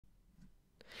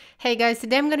Hey guys,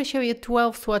 today I'm going to show you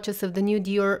 12 swatches of the new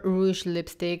Dior Rouge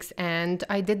lipsticks, and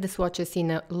I did the swatches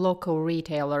in a local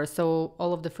retailer, so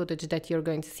all of the footage that you're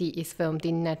going to see is filmed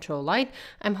in natural light.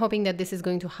 I'm hoping that this is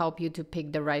going to help you to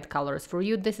pick the right colors for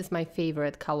you. This is my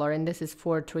favorite color and this is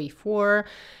 434,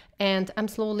 and I'm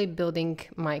slowly building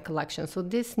my collection. So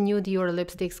these new Dior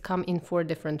lipsticks come in 4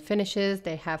 different finishes.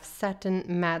 They have satin,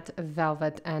 matte,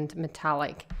 velvet and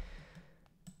metallic.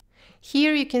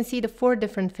 Here you can see the 4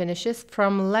 different finishes.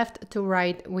 From left to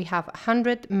right we have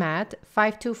 100 matte,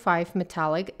 525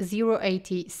 metallic,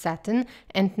 080 satin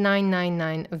and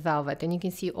 999 velvet. And you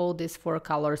can see all these 4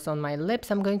 colors on my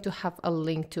lips. I'm going to have a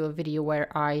link to a video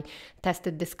where I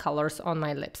tested these colors on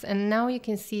my lips. And now you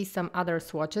can see some other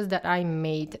swatches that I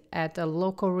made at a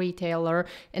local retailer.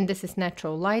 And this is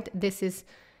natural light. This is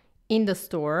in the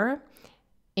store,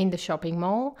 in the shopping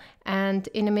mall, and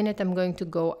in a minute I'm going to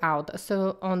go out.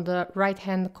 So on the right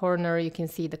hand corner you can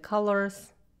see the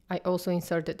colors. I also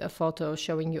inserted a photo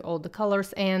showing you all the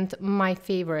colors, and my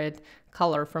favorite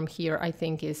color from here I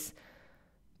think is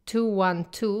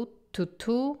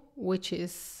 21222, which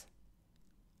is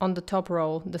on the top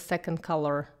row, the second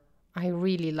color. I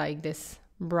really like this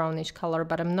brownish color,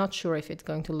 but I'm not sure if it's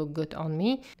going to look good on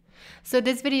me. So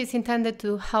this video is intended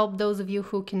to help those of you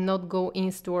who cannot go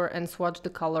in store and swatch the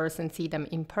colors and see them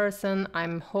in person.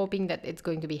 I'm hoping that it's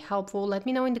going to be helpful. Let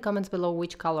me know in the comments below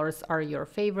which colors are your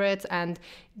favorites, and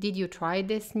did you try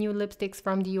these new lipsticks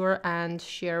from Dior, and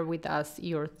share with us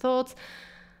your thoughts.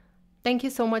 Thank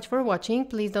you so much for watching.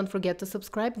 Please don't forget to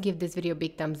subscribe, give this video a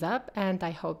big thumbs up, and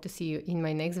I hope to see you in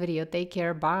my next video. Take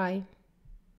care, bye!